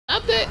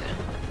Stop that!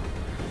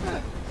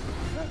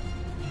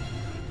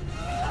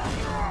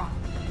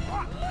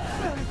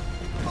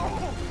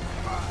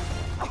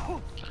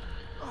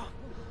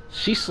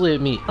 She slid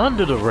me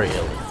under the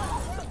railing.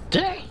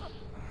 Dang!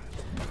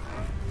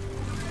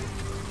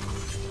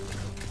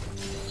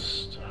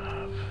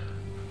 Stop.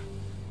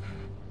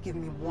 Give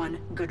me one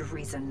good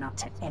reason not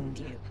to end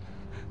you.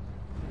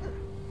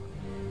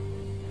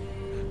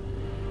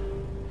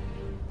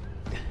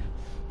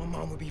 My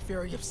mom would be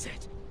very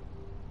upset.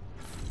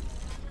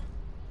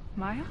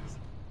 Miles?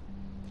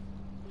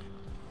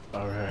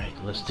 Alright,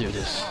 let's do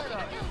this.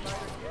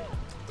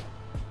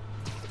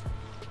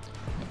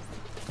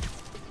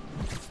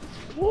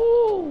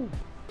 Woo!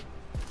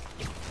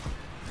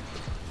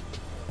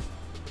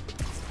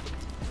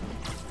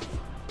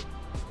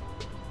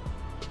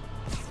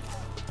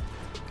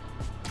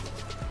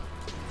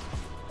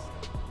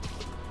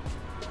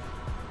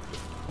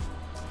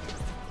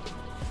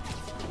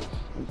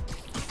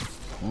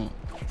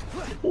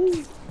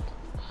 Ooh.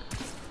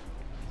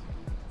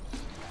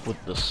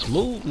 With the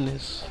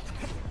smoothness.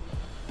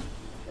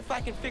 If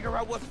I can figure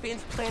out what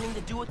Finn's planning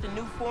to do with the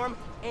new form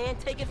and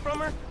take it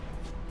from her,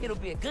 it'll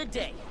be a good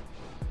day.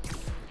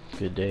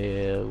 Good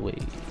day,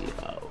 wait.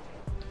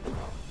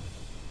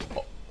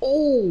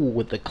 Oh,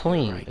 with the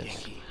cleanness. Right,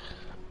 Genki.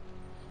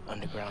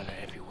 Underground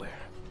are everywhere.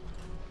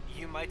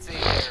 You might say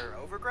they're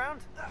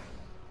overground?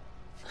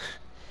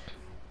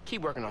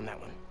 Keep working on that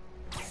one.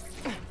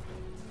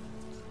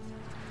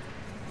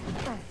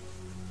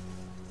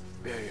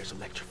 Barrier's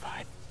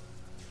electrified.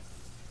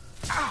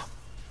 Ow!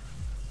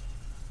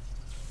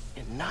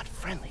 And not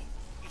friendly.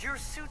 Your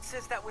suit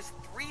says that was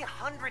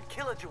 300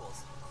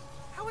 kilojoules.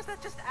 How is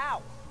that just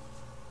ow?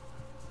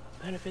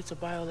 Benefits of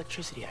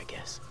bioelectricity, I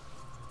guess.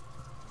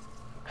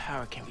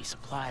 Power can be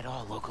supplied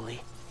all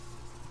locally.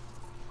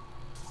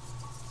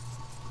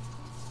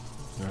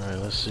 Alright,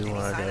 let's see where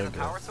I Sign gotta of the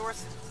go. power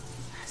source?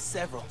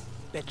 Several.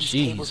 Bet these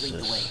cables lead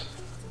the way. Jesus.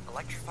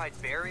 Electrified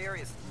barrier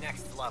is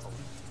next level.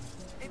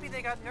 Maybe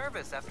they got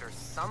nervous after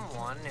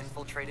someone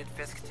infiltrated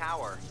Fisk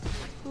Tower.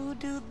 Who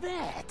do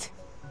that?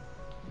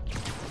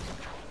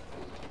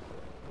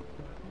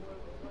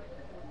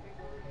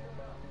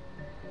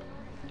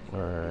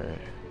 Alright.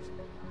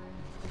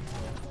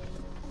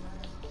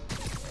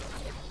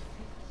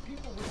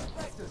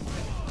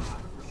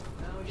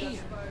 Here,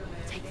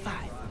 take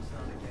 5.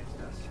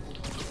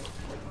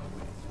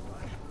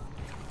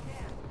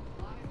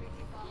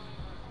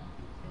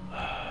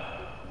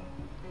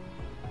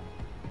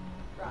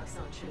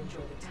 Roxxon should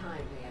enjoy the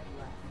time they have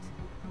left.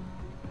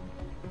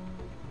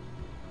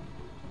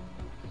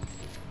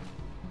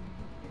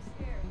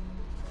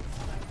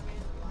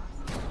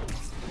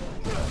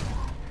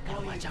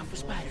 Gotta watch out for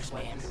spiders,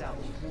 man.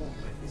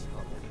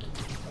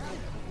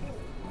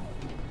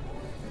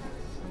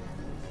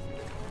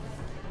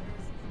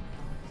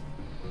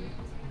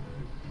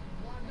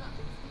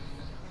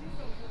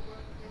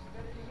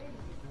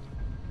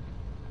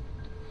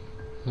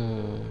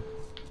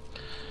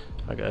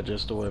 I got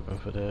just a weapon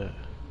for that.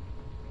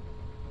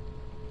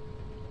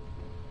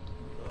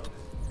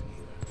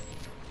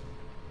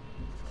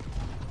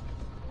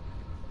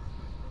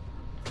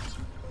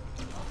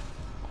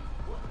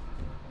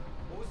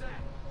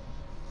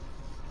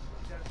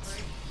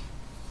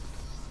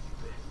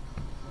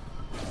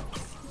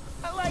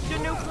 I like your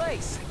new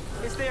place.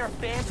 Is there a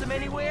phantom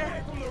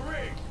anywhere?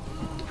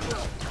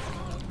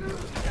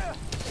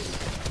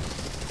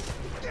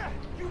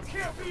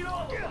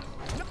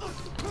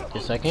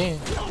 Yes, I can.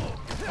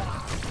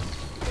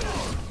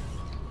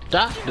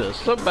 Doctor,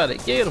 somebody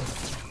get him.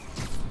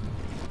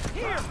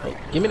 Oh,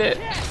 give me that.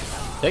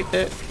 Take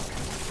that.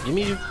 Give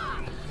me you.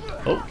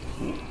 Oh.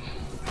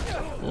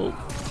 Oh.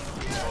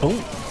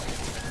 Boom.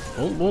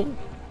 Boom, boom.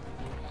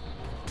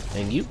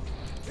 And you.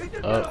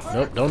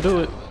 Nope, don't do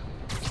it.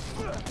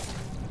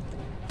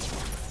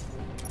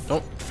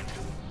 Don't.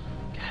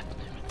 God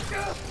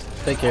damn it.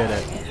 Take care of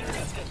that.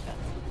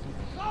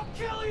 I'll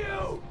kill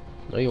you!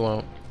 No, you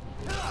won't.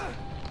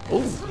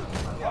 Oh.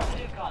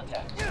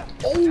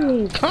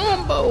 Oh,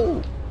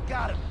 combo.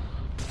 Got him.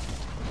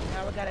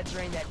 Now I gotta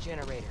drain that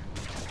generator.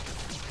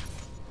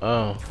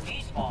 Oh.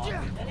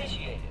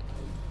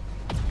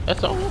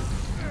 That's all.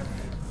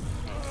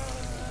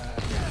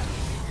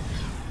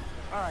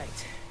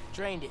 Alright,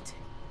 drained it.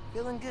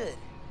 Feeling good.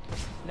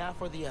 Now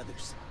for the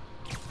others.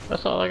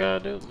 That's all I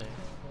gotta do, man.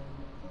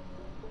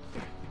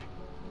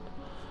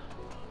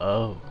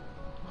 Oh.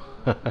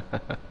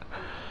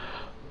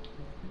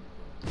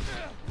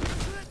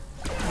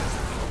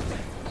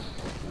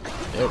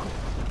 Yep.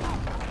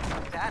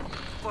 That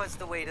was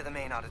the way to the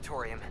main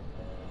auditorium.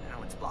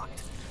 Now it's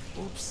blocked.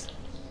 Oops.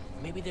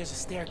 Maybe there's a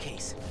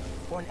staircase.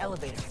 Or an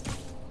elevator.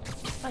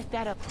 Like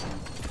that up.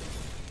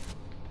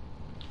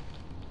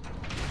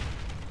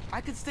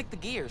 I could stick the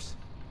gears.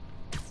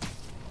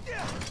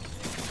 Man,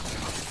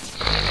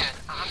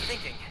 I'm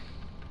thinking,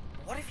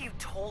 what if you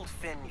told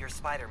Finn you're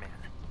Spider-Man?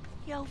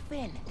 Yo,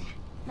 Finn.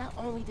 Not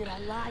only did I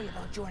lie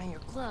about joining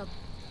your club,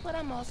 but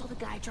I'm also the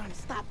guy trying to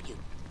stop you.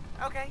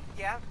 Okay,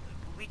 yeah,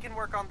 we can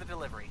work on the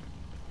delivery.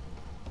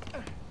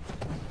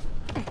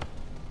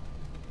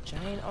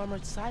 Giant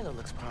armored silo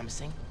looks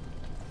promising.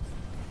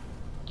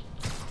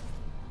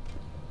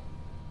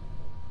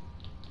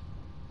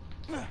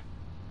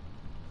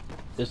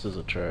 This is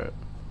a trap.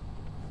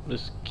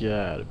 This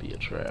gotta be a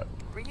trap.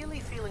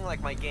 Really feeling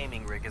like my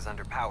gaming rig is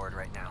underpowered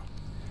right now.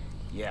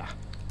 Yeah.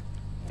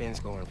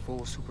 Finn's going full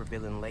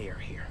supervillain layer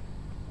here.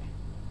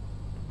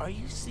 Are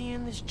you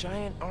seeing this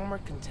giant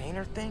armored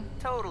container thing?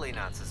 Totally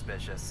not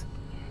suspicious.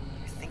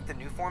 You think the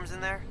new form's in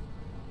there?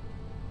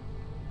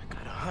 I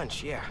got a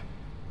hunch, yeah.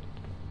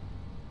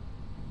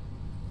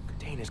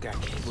 Container's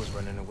got cables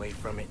running away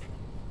from it.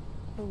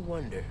 No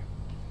wonder.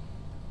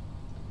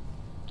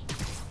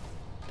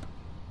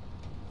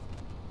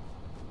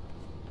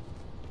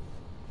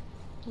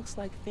 Looks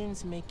like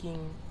Finn's making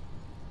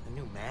a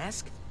new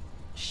mask?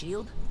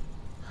 Shield?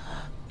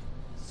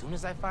 As soon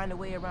as I find a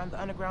way around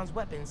the Underground's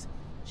weapons,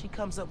 she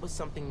comes up with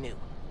something new.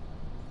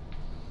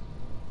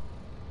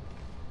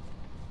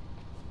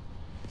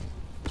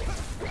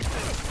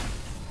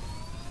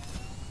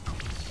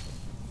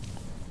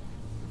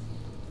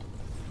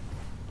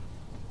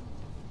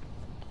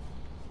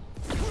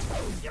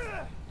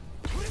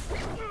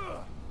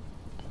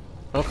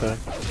 Okay.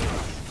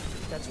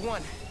 That's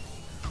one.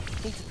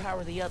 Need to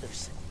power the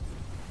others.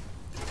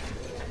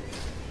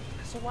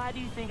 So why do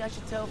you think I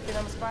should tell Finn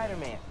I'm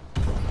Spider-Man?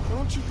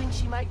 Don't you think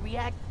she might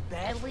react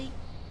badly?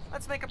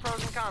 Let's make a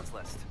pros and cons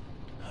list.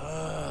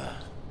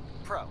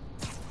 Pro.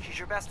 She's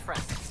your best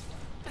friend.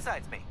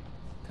 Besides me.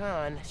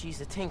 Con,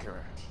 she's a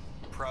tinkerer.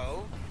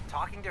 Pro.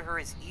 Talking to her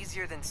is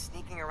easier than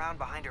sneaking around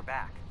behind her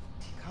back.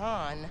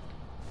 Con,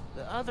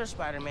 the other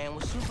Spider-Man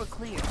was super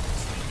clear.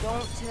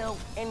 Don't tell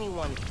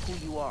anyone who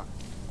you are.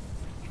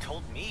 You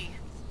told me.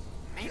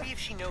 Maybe if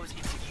she knows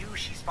it's you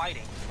she's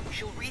fighting,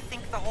 she'll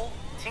rethink the whole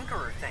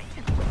Tinkerer thing.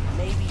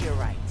 Maybe you're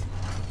right.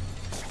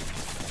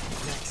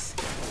 Nice.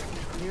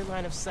 Clear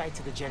line of sight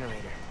to the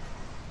generator.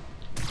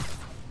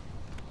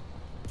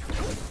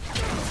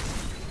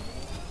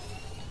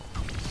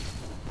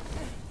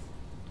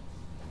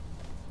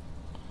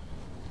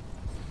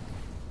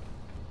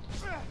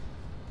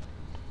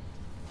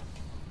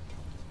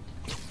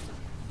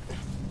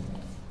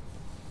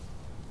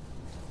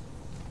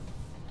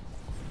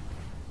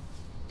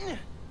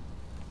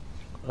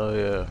 Oh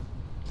yeah.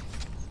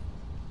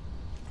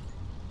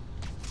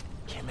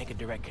 Can't make a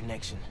direct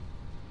connection.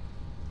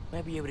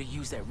 Might be able to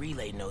use that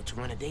relay node to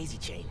run a daisy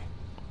chain.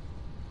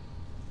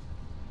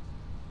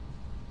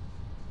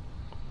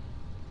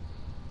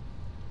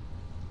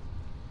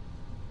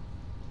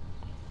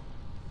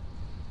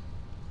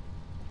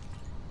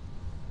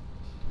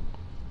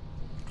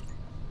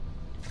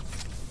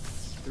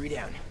 Three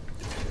down.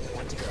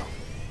 One to go.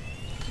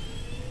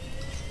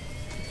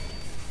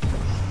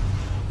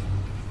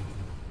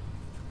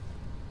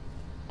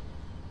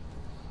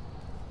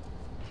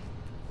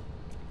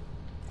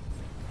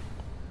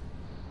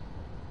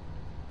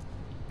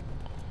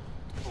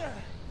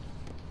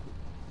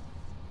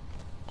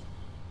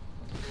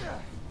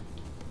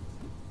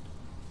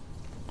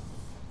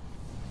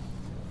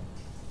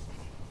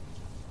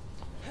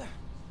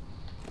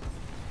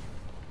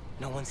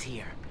 No one's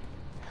here.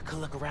 I could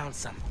look around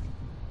some.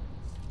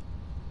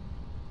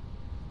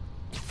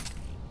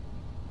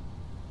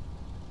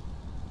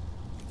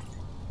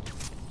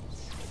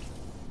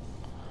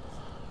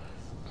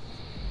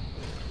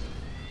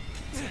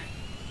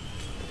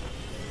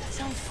 That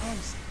sounds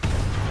promising.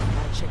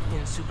 Gotta check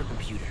Finn's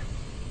supercomputer.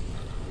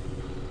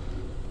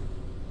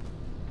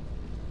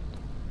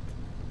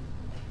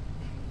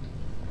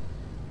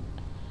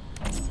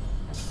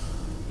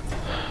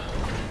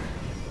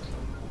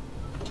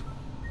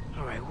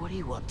 What are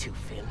you up to,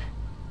 Finn?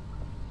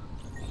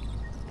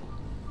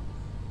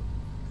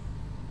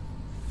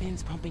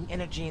 Finn's pumping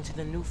energy into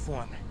the new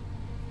form,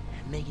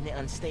 making it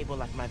unstable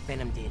like my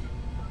Venom did.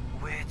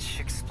 Which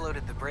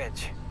exploded the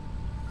bridge.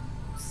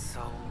 So,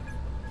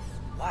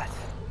 what?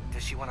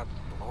 Does she want to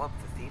blow up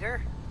the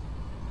theater?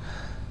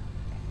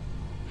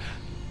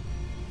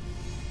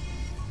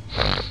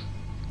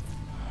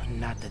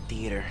 Not the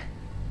theater.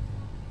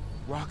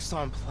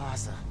 Roxxon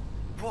Plaza.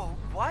 Whoa,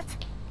 what?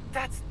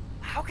 That's...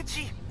 how could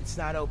she... It's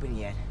not open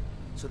yet,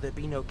 so there'll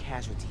be no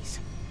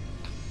casualties.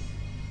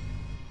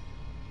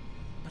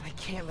 But I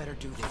can't let her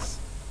do this.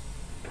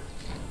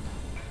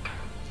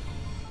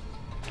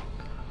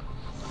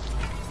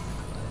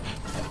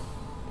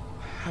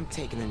 I'm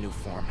taking the new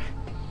form.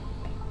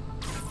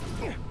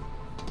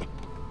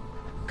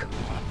 Come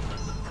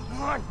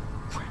on.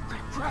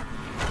 Come on!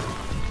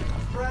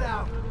 Spread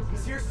out.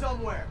 He's here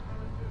somewhere.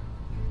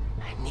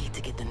 I need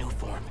to get the new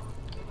form.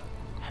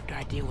 After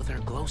I deal with her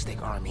glow stick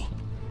army.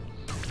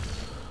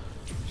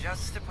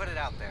 Just to put it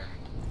out there,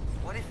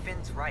 what if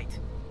Finn's right,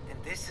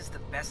 and this is the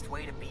best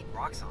way to beat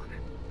Roxxon?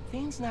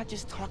 Finn's not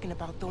just talking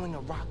about throwing a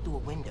rock through a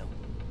window.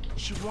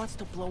 She wants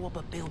to blow up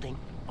a building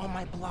on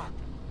my block.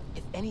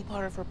 If any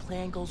part of her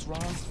plan goes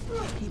wrong,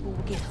 people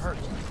will get hurt.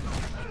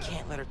 I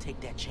can't let her take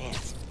that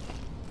chance.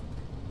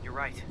 You're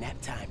right.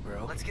 Nap time,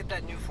 bro. Let's get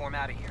that new form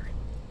out of here.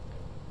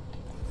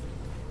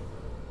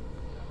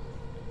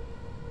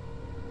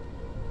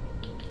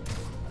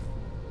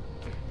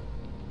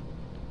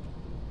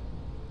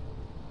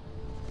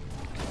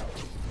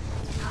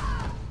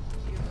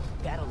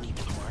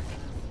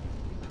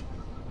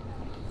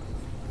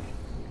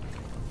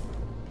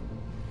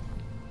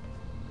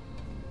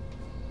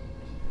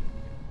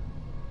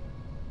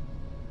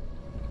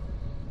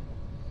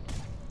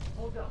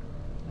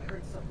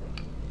 heard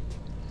something.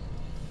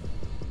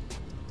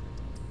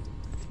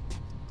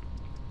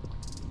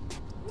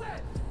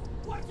 Glenn!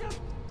 Watch out!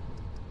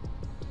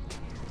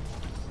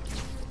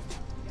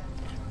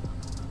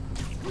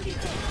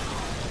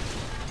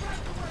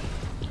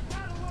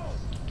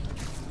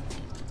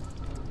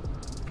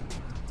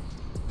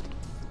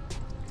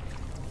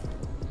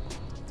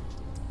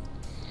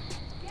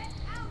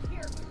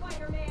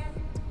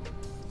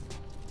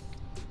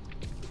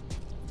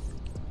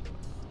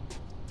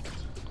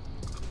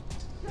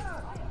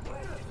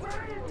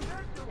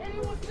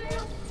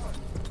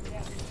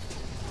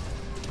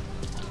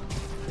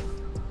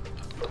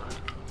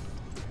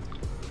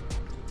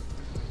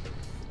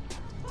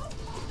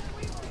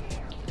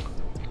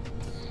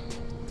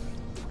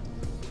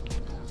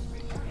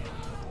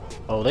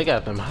 Oh, they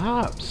got them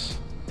hops.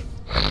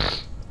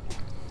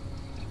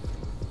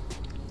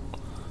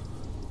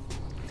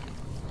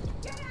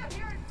 Get out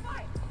here and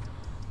fight!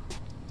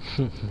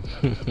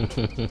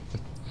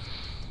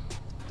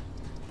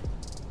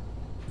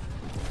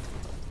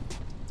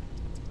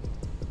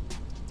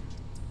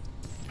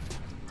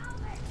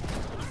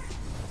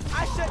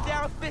 I shut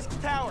down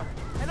Fisk Tower,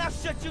 and I'll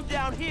shut you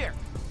down here.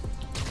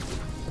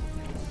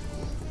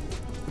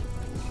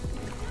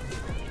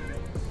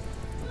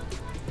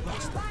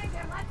 Find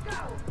him, let's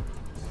go!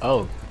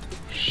 Oh,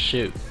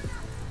 shoot.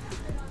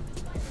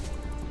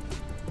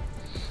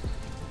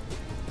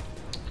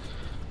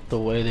 The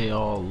way they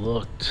all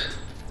looked.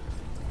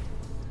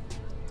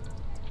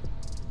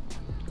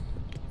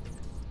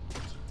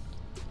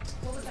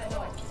 What was that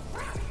noise?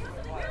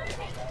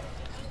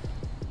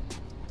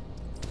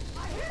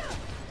 I hit him!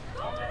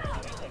 Going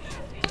up!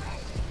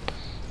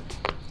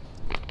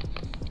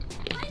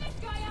 Lay this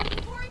guy out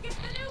before he gets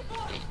the new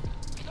boy!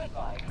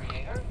 Goodbye,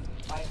 Creator.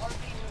 I hardly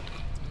knew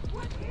you.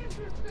 What is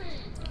this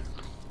thing?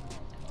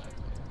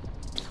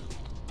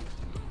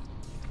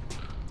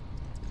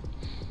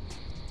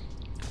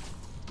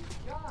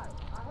 Guys,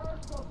 I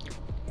heard something.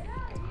 Get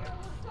out of here,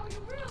 we'll show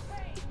you real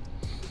pain!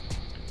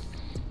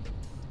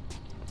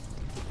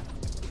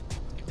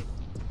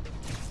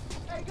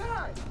 Hey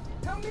guys!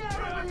 Help me out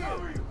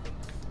over here!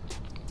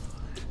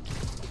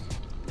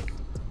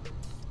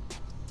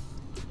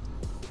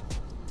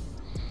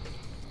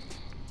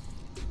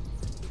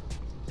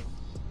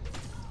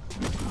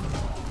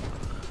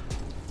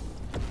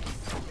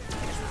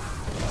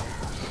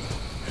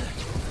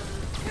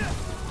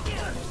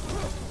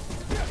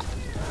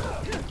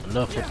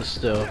 Enough with the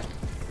stealth.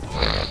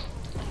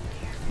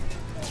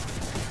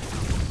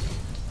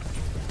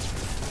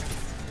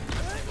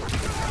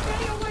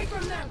 Stay away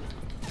from them!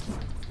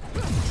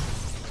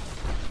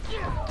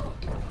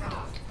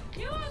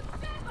 You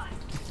unstep us!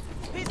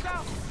 Peace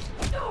out.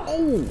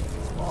 Oh!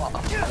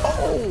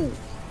 Oh!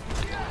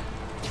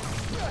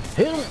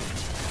 Hit him!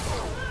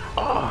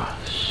 Ah,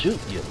 shoot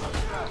you.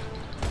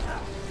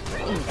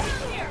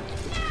 Here,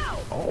 now!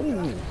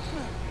 Oh!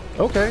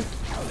 Okay.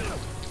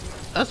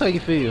 That's how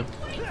you feel.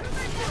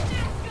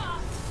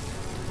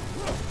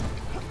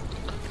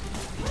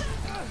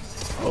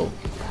 Oh.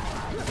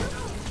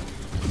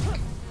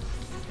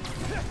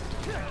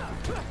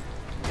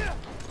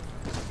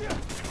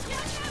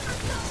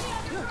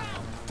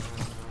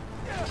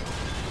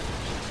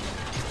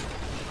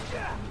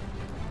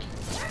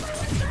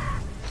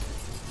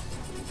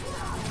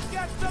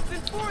 Got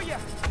something for you.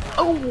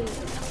 Oh!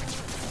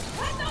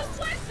 Cut those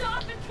sweats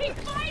off and keep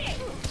fighting!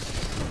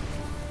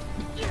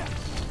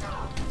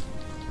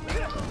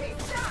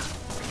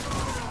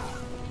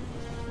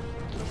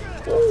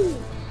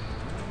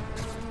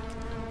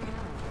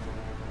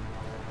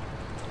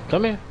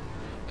 Come here.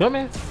 Come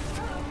here.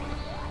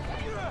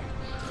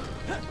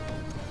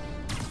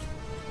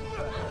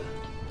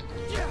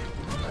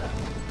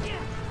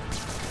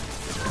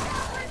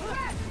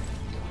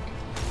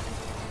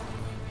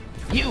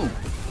 You.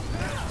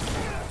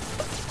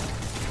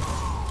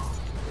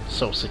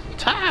 So sick and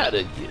tired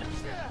of you.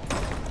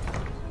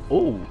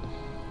 Oh.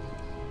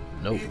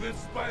 No. Even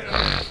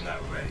Spider-Man's not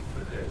ready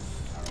for this.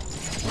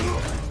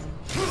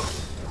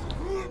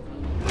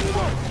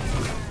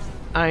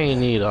 I ain't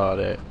need all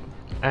that.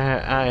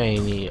 I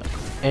ain't need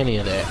any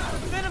of that.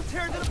 Venom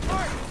turned it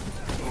apart.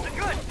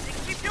 Good.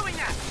 Keep doing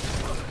that.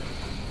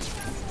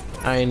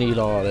 I ain't need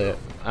all that.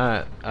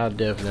 I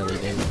definitely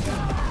didn't.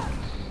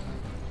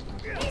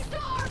 He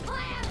saw our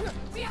plan!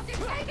 We have to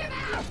take him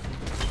out!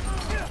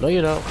 No,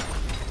 you don't.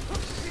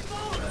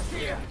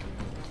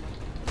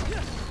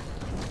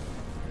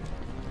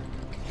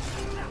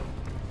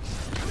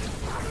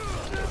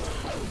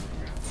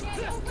 Get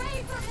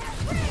away from that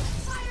bridge,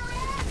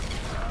 Spider-Man!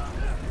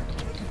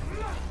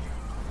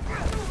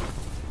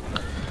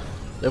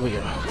 There we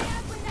go.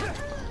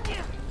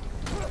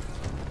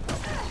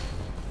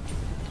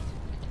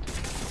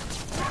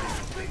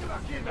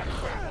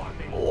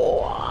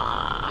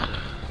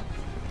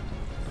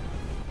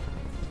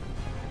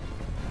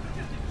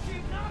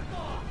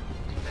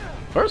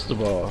 First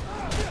of all,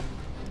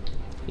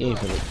 you ain't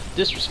gonna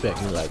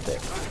disrespect me like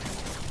that.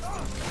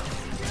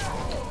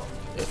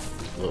 Yeah,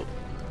 look,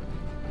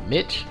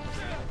 Mitch,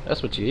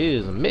 that's what you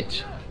is, a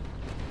Mitch.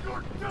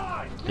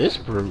 This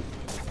brute.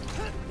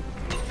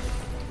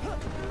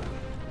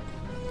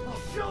 I'll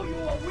show you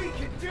what we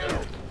can do.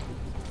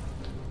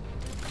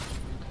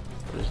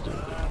 Let's do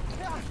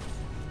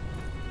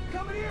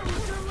Come in here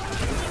with your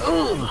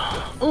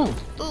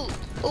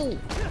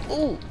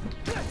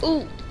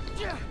Ooh.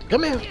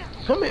 Come here.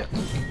 Come here.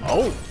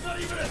 Oh. not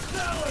even a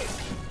salad.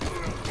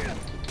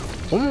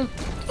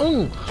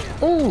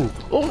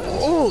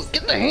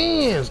 Get the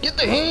hands. Get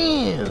the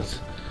hands.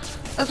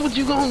 That's what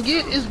you gonna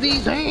get is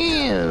these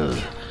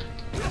hands.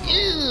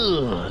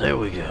 Ew. There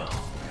we go.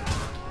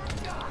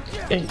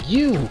 And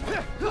you.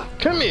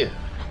 Come here.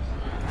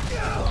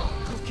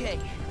 Okay.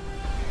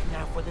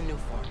 Now for the new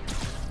form.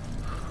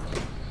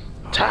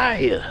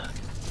 Tired.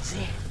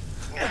 See?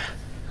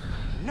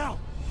 No.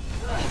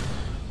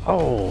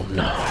 Oh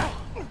no.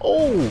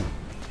 Oh.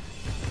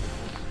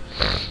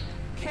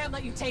 Can't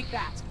let you take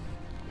that.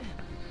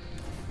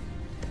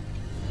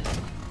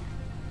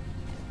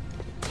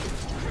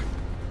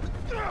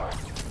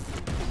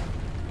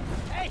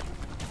 Hey!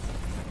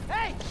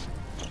 Hey!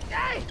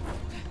 Hey!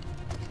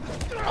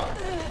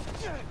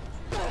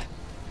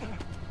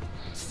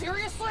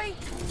 Seriously?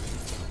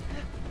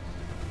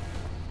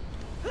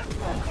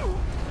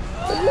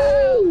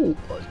 Ooh.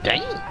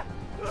 Dang.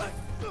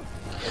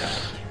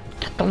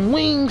 Got them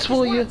wings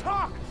for you.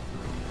 Talk!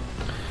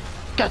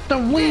 Got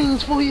them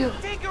wings for you.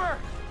 Tinkerer!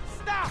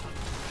 Stop!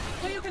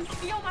 So you can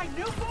steal my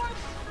new form?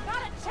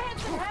 Not a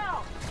chance in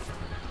hell!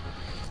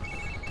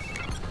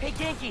 Hey,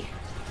 Genki.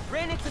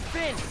 Ran into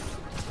Finn.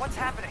 What's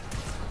happening?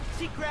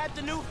 She grabbed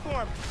the new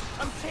form.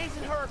 I'm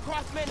chasing her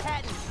across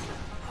Manhattan.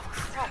 Oh,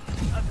 crap.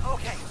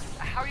 Okay,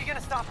 how are you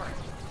gonna stop her?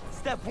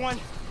 Step 1,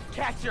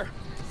 catch her.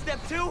 Step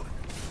 2,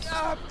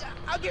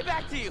 I'll get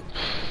back to you.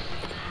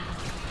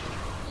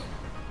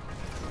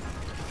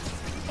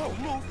 Oh,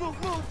 move.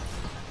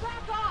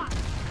 Back off!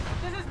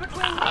 This is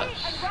between me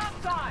and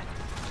Roxxon!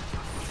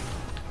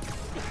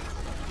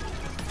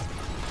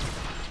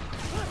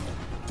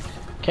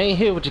 Can't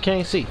hear what you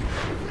can't see.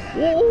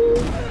 Woo.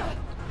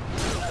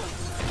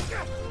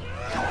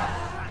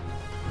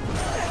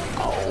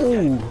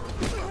 Oh.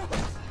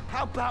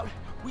 How about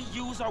we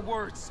use our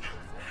words?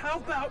 How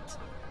about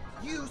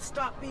you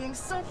stop being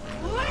so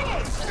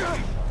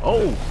flingy?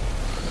 Oh.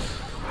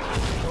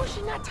 Or is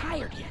she not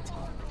tired yet?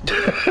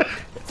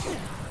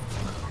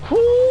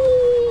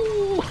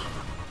 Woo.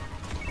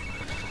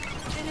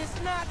 It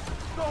is not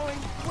going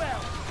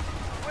well.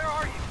 Where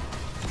are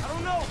you? I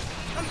don't know.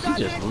 I'm She done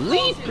just being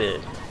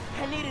leaping.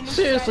 I need a new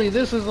Seriously, strategy.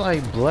 this is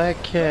like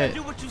Black Cat.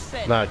 Do what you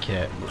said. Not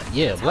Cat.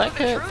 Yeah, Black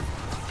Tell her the Cat.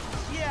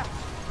 truth? Yeah,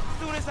 as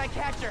soon as I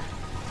catch her.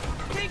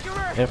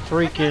 Tinkerer! And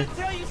freaking- I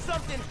gotta tell you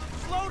something.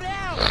 Slow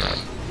down.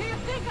 Do you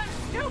think I'm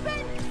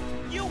stupid?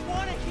 You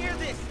want to hear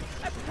this.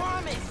 I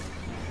promise.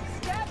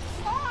 Step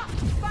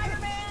off,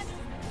 Spider-Man!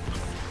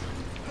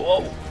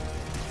 Whoa.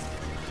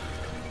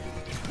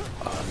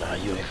 Oh, no,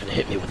 you ain't finna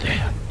hit me with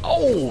that.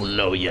 Oh,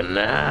 no, you're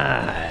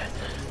not.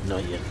 No,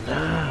 you're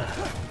not.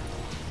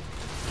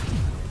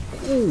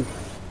 Ooh.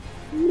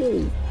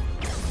 Ooh.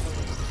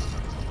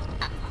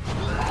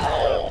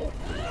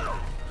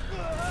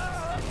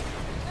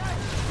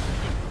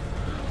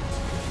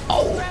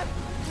 Oh. Crap.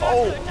 Not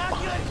Oh. good, not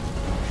good.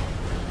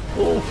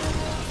 Oh.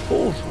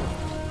 Oh.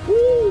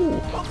 Ooh.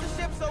 Hope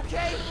the ship's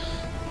okay.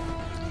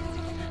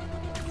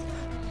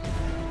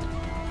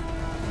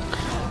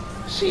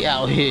 She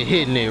out here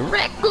hitting it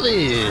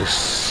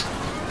reckless.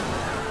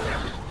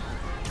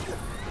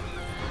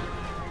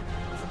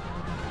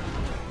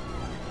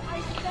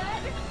 I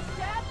said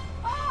step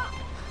off!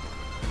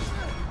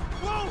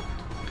 Whoa!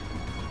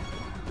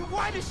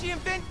 Why does she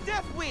invent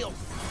death wheels?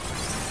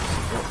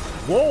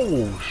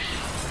 Whoa.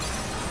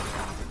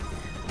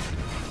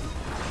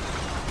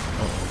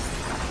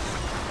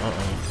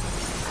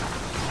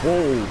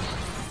 Whoa.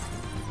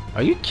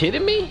 Are you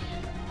kidding me?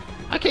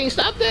 I can't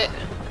stop that.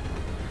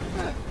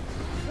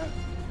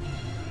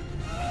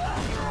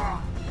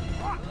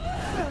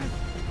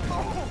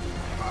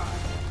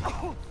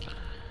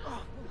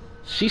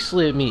 She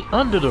slid me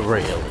under the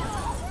rail.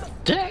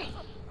 Dang.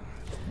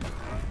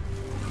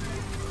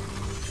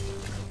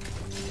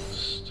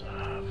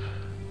 Stop.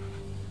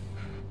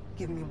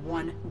 Give me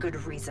one good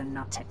reason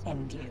not to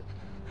end you.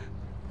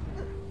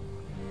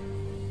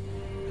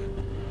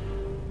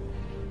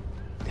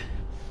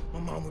 My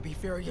mom would be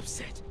very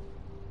upset.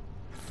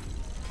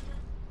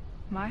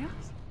 Miles?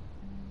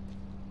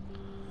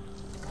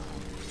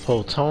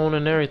 Whole tone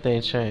and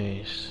everything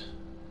changed.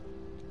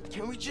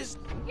 Can we just...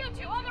 You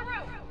two on the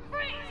roof!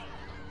 Freeze!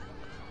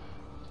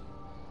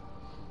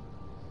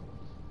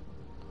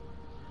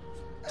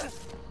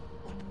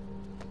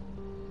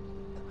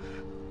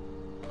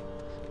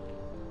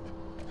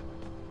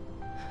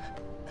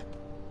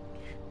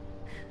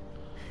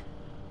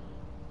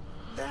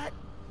 That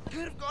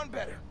could have gone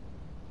better.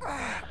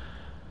 I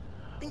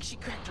think she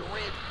cracked a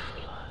rib.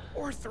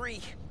 Or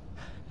 3.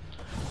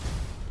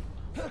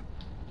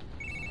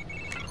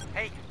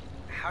 Hey,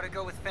 how'd it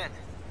go with Finn?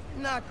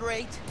 Not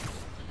great.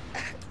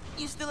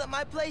 You still at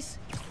my place?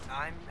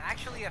 I'm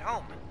actually at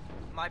home.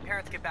 My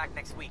parents get back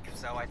next week,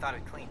 so I thought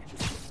I'd clean it.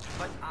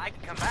 But I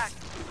can come back.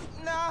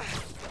 Nah,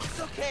 it's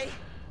okay.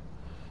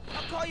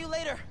 I'll call you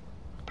later.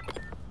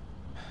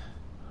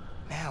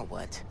 Now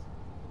what?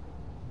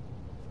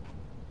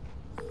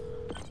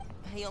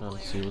 Hey, Uncle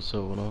Let's Aaron. see what's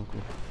up with Uncle.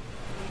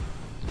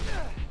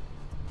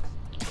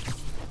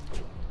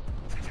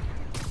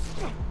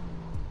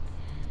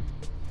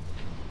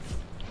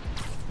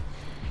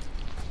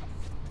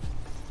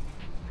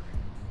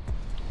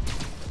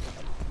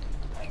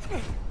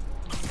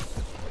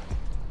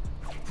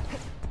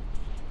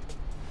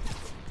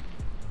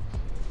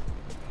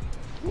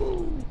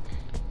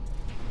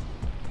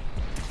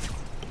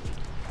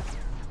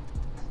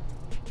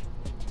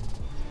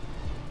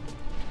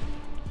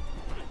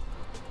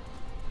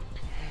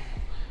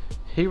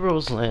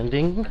 Heroes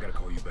Landing. I gotta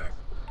call you back.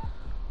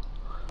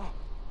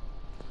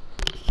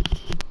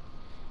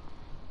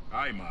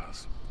 Alright,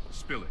 Miles.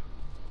 Spill it.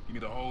 Give me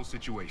the whole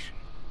situation.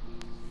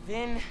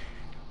 Then,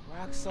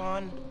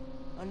 Roxxon,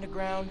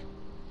 Underground.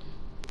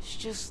 It's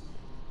just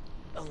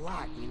a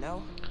lot, you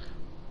know?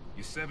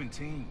 You're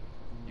 17.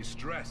 You're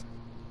stressed.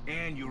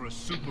 And you're a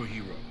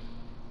superhero.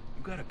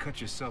 You gotta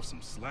cut yourself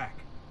some slack.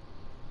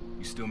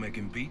 You still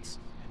making beats?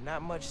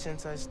 Not much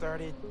since I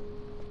started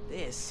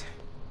this.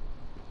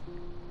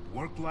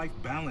 Work-life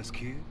balance,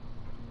 kid.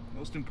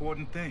 Most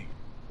important thing.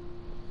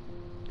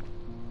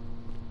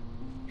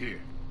 Here.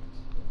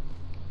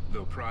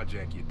 Little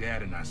project your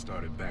dad and I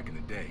started back in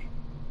the day.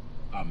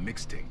 Our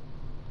mixtape.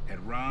 Had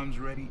rhymes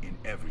ready and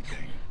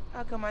everything.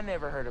 How come I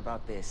never heard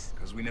about this?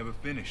 Cause we never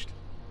finished.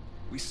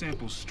 We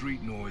sampled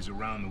street noise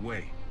around the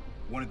way.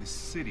 Wanted the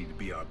city to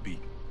be our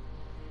beat.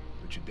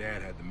 But your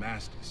dad had the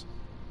masters.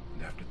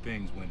 And after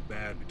things went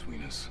bad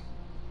between us.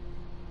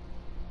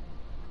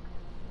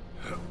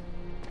 But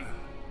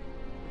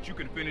you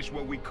can finish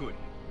what we couldn't.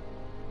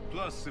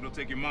 Plus, it'll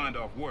take your mind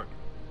off work.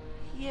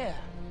 Yeah.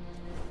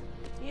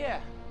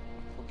 Yeah.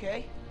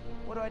 Okay.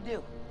 What do I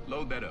do?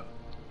 Load that up.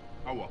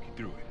 I'll walk you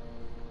through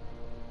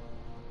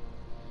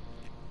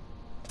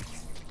it.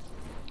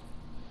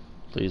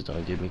 Please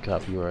don't get me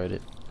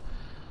copyrighted.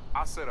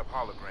 I'll set up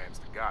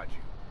holograms to guide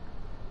you.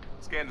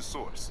 Scan the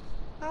source.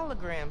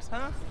 Holograms,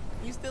 huh?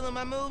 You stealing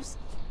my moves?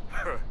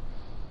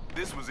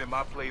 This was in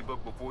my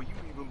playbook before you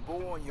even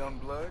born, young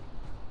blood.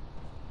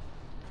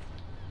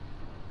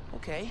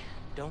 Okay.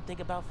 Don't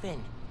think about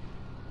Finn.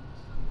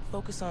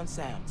 Focus on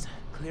sounds.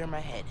 Clear my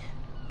head.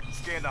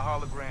 Scan the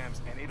holograms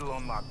and it'll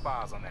unlock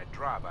files on that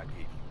drive I gave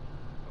you.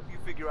 Help you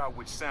figure out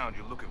which sound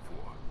you're looking for.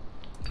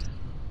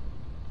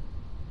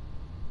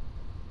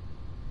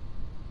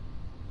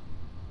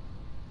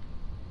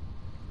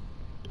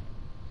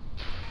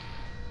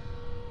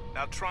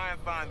 Now try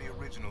and find the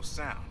original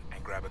sound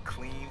and grab a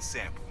clean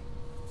sample.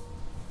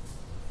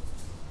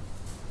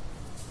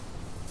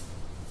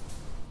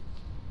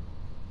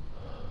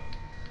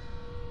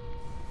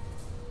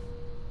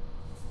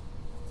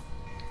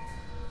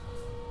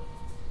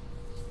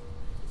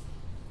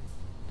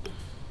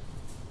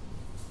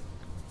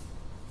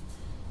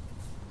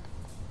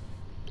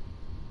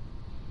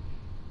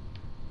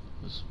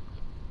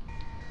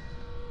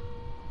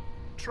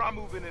 Try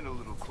moving in a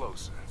little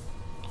closer.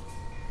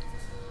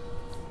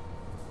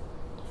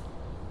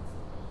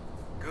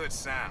 Good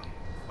sound,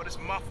 but it's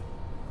muffled.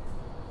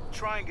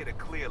 Try and get a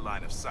clear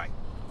line of sight.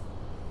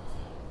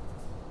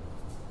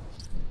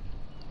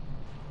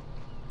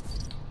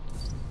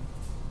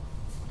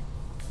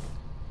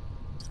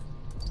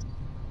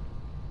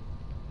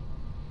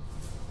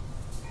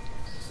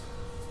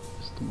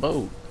 It's the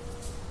boat.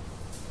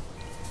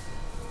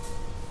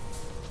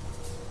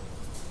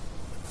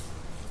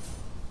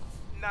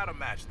 Not a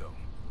match, though.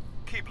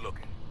 Keep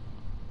looking.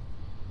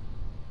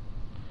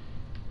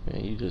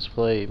 Man, you just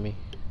played me.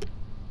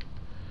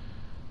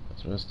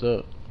 That's messed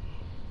up.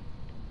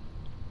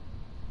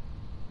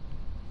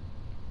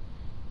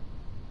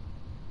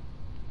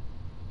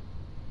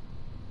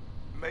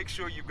 Make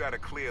sure you've got a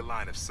clear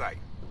line of sight.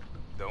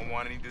 Don't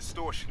want any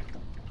distortion.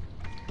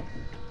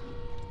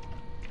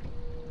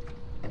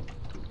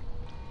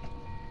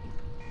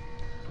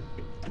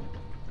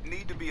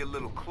 Need to be a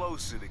little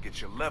closer to get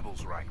your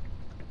levels right.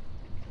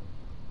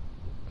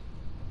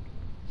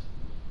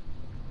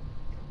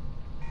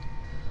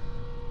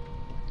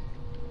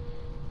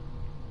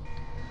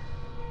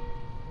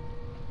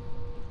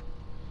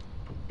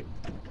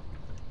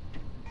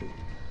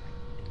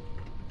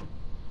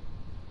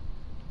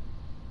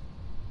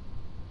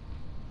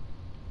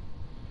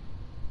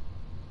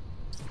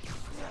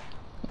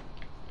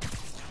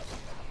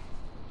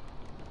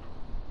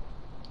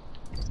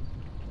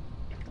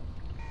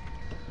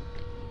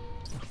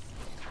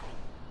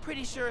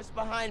 Pretty sure it's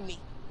behind me.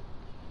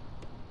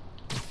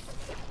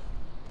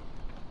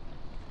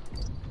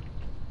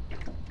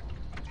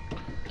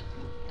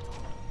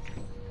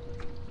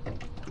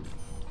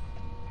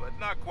 But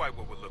not quite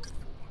what we're looking for.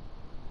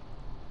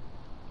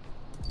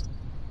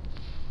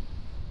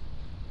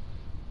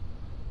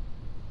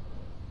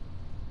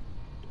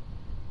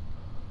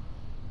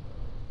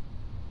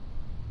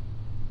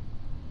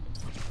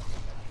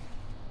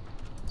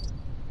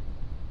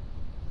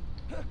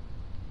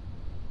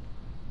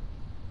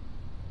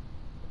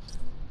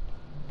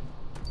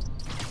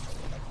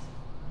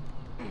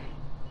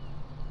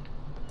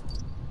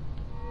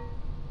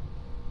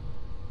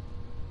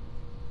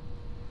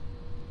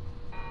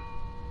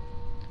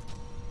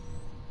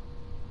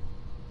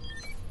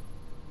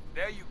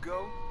 There you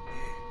go.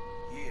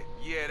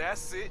 Yeah,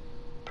 that's it.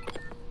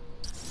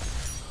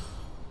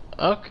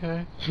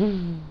 Okay.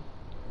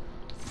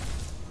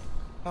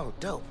 Oh,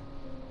 dope.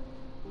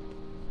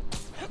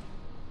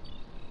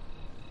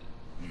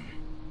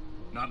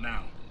 Not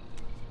now.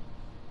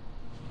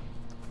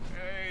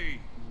 Hey,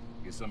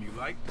 get something you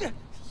like?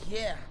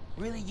 Yeah,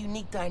 really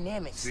unique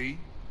dynamics. See?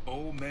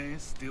 Old man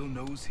still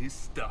knows his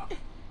stuff.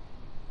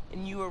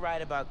 And you were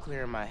right about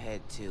clearing my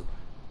head, too.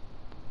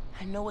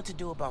 I know what to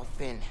do about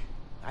Finn.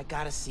 I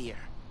gotta see her.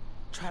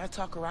 Try to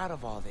talk her out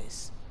of all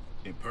this.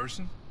 In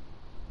person?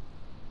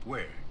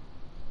 Where?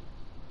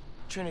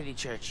 Trinity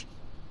Church.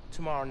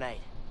 Tomorrow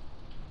night.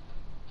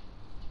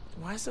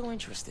 Why so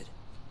interested?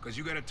 Because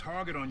you got a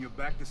target on your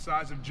back the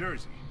size of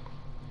Jersey.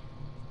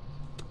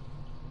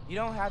 You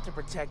don't have to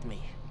protect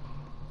me.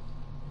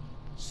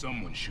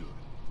 Someone should.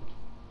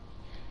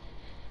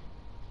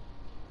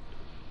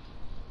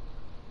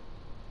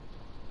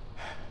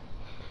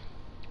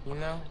 You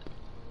know,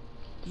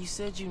 you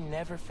said you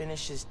never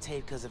finished this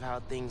tape because of how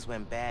things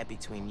went bad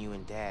between you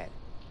and Dad.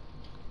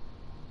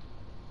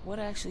 What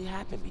actually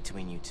happened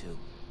between you two?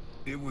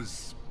 It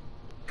was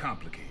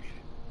complicated.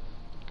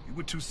 You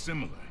were too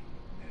similar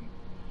and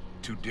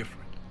too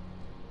different.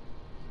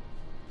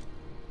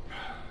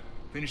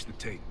 Finish the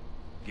tape,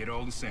 get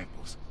all the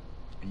samples,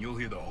 and you'll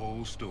hear the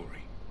whole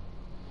story.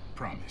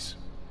 Promise.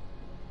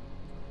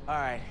 All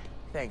right,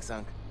 thanks,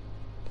 Unc.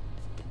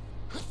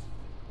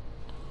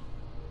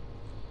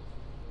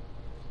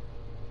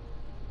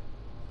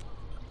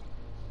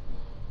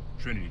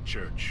 Trinity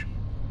Church.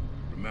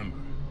 Remember,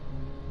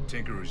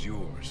 Tinker is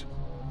yours,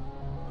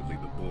 but leave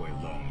the boy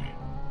alone.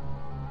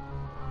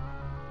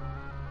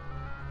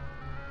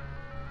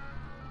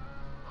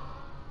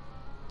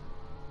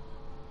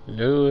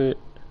 Do it.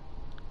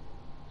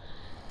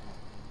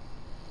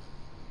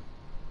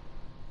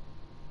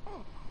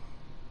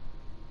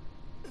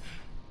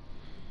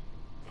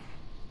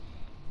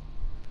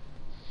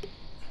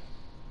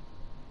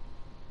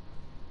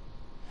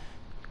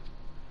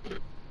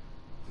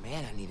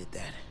 Man, I needed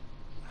that.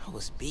 I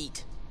was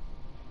beat.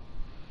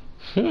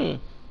 Okay,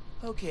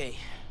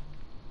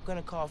 I'm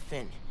gonna call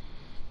Finn.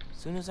 As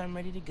soon as I'm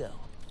ready to go.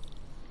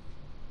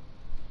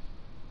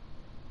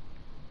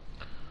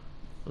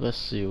 Let's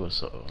see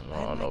what's going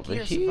on over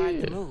Gear survived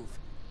here. the move.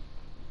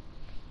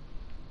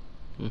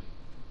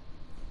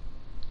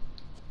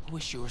 I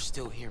wish you were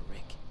still here,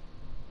 Rick.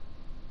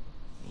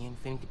 Me and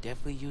Finn could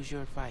definitely use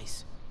your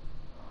advice.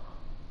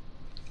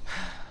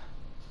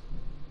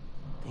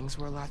 Things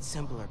were a lot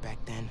simpler back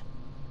then.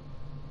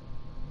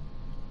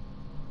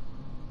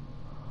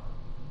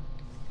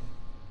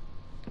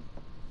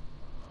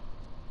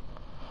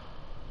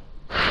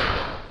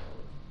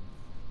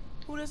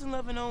 Who doesn't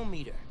love an ohm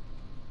meter?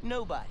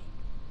 Nobody.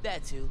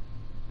 That's who.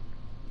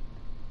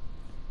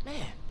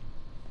 Man,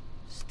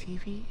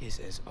 Stevie is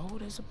as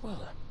old as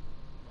Abuela.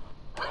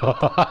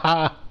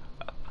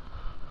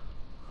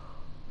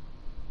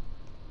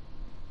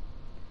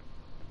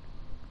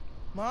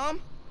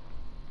 Mom?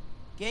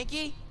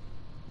 Genki?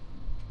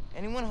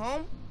 Anyone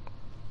home?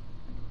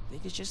 I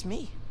think it's just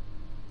me.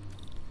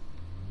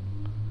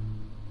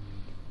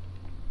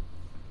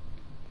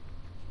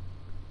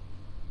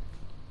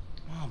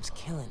 Mom's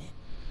killing it.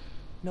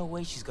 No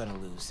way she's gonna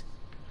lose.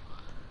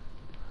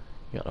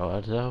 Gotta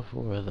watch out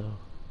for her though.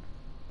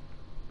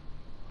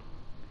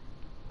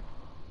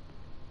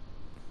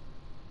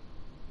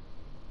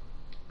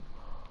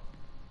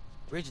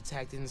 Bridge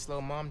attack didn't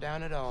slow Mom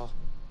down at all.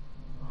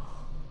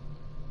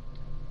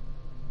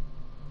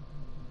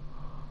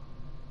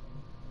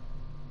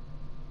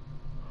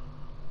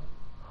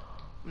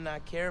 I'm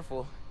not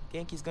careful.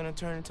 Genki's gonna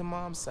turn into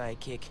Mom's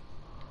sidekick.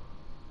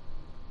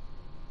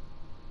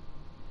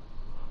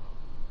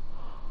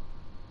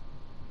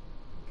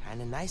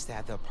 Kinda nice to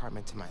have the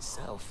apartment to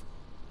myself.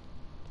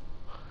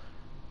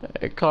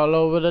 Hey, call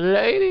over the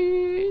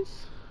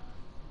ladies.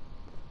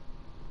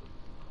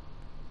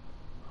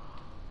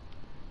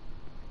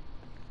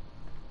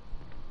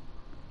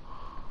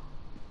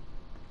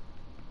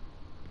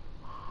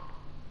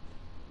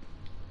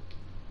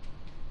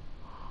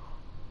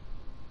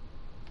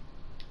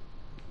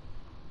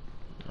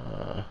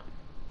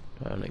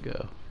 Time to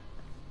go.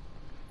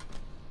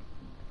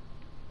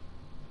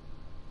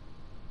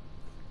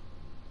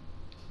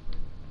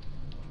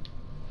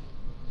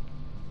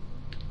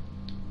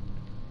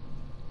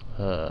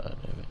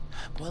 Damn it.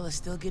 Well, it's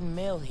still getting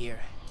mail here.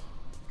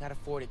 Gotta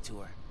forward it to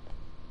her.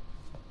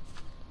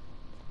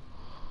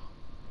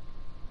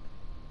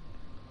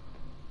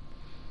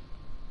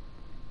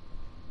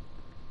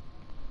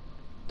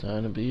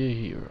 Time to be a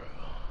hero.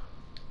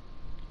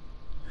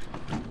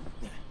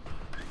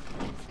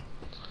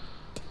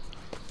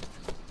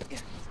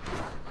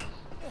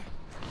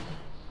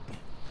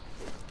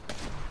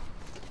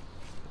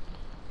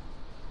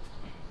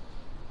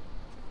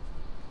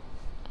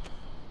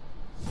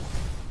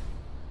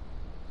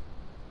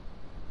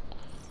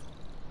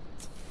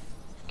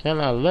 Can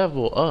I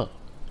level up?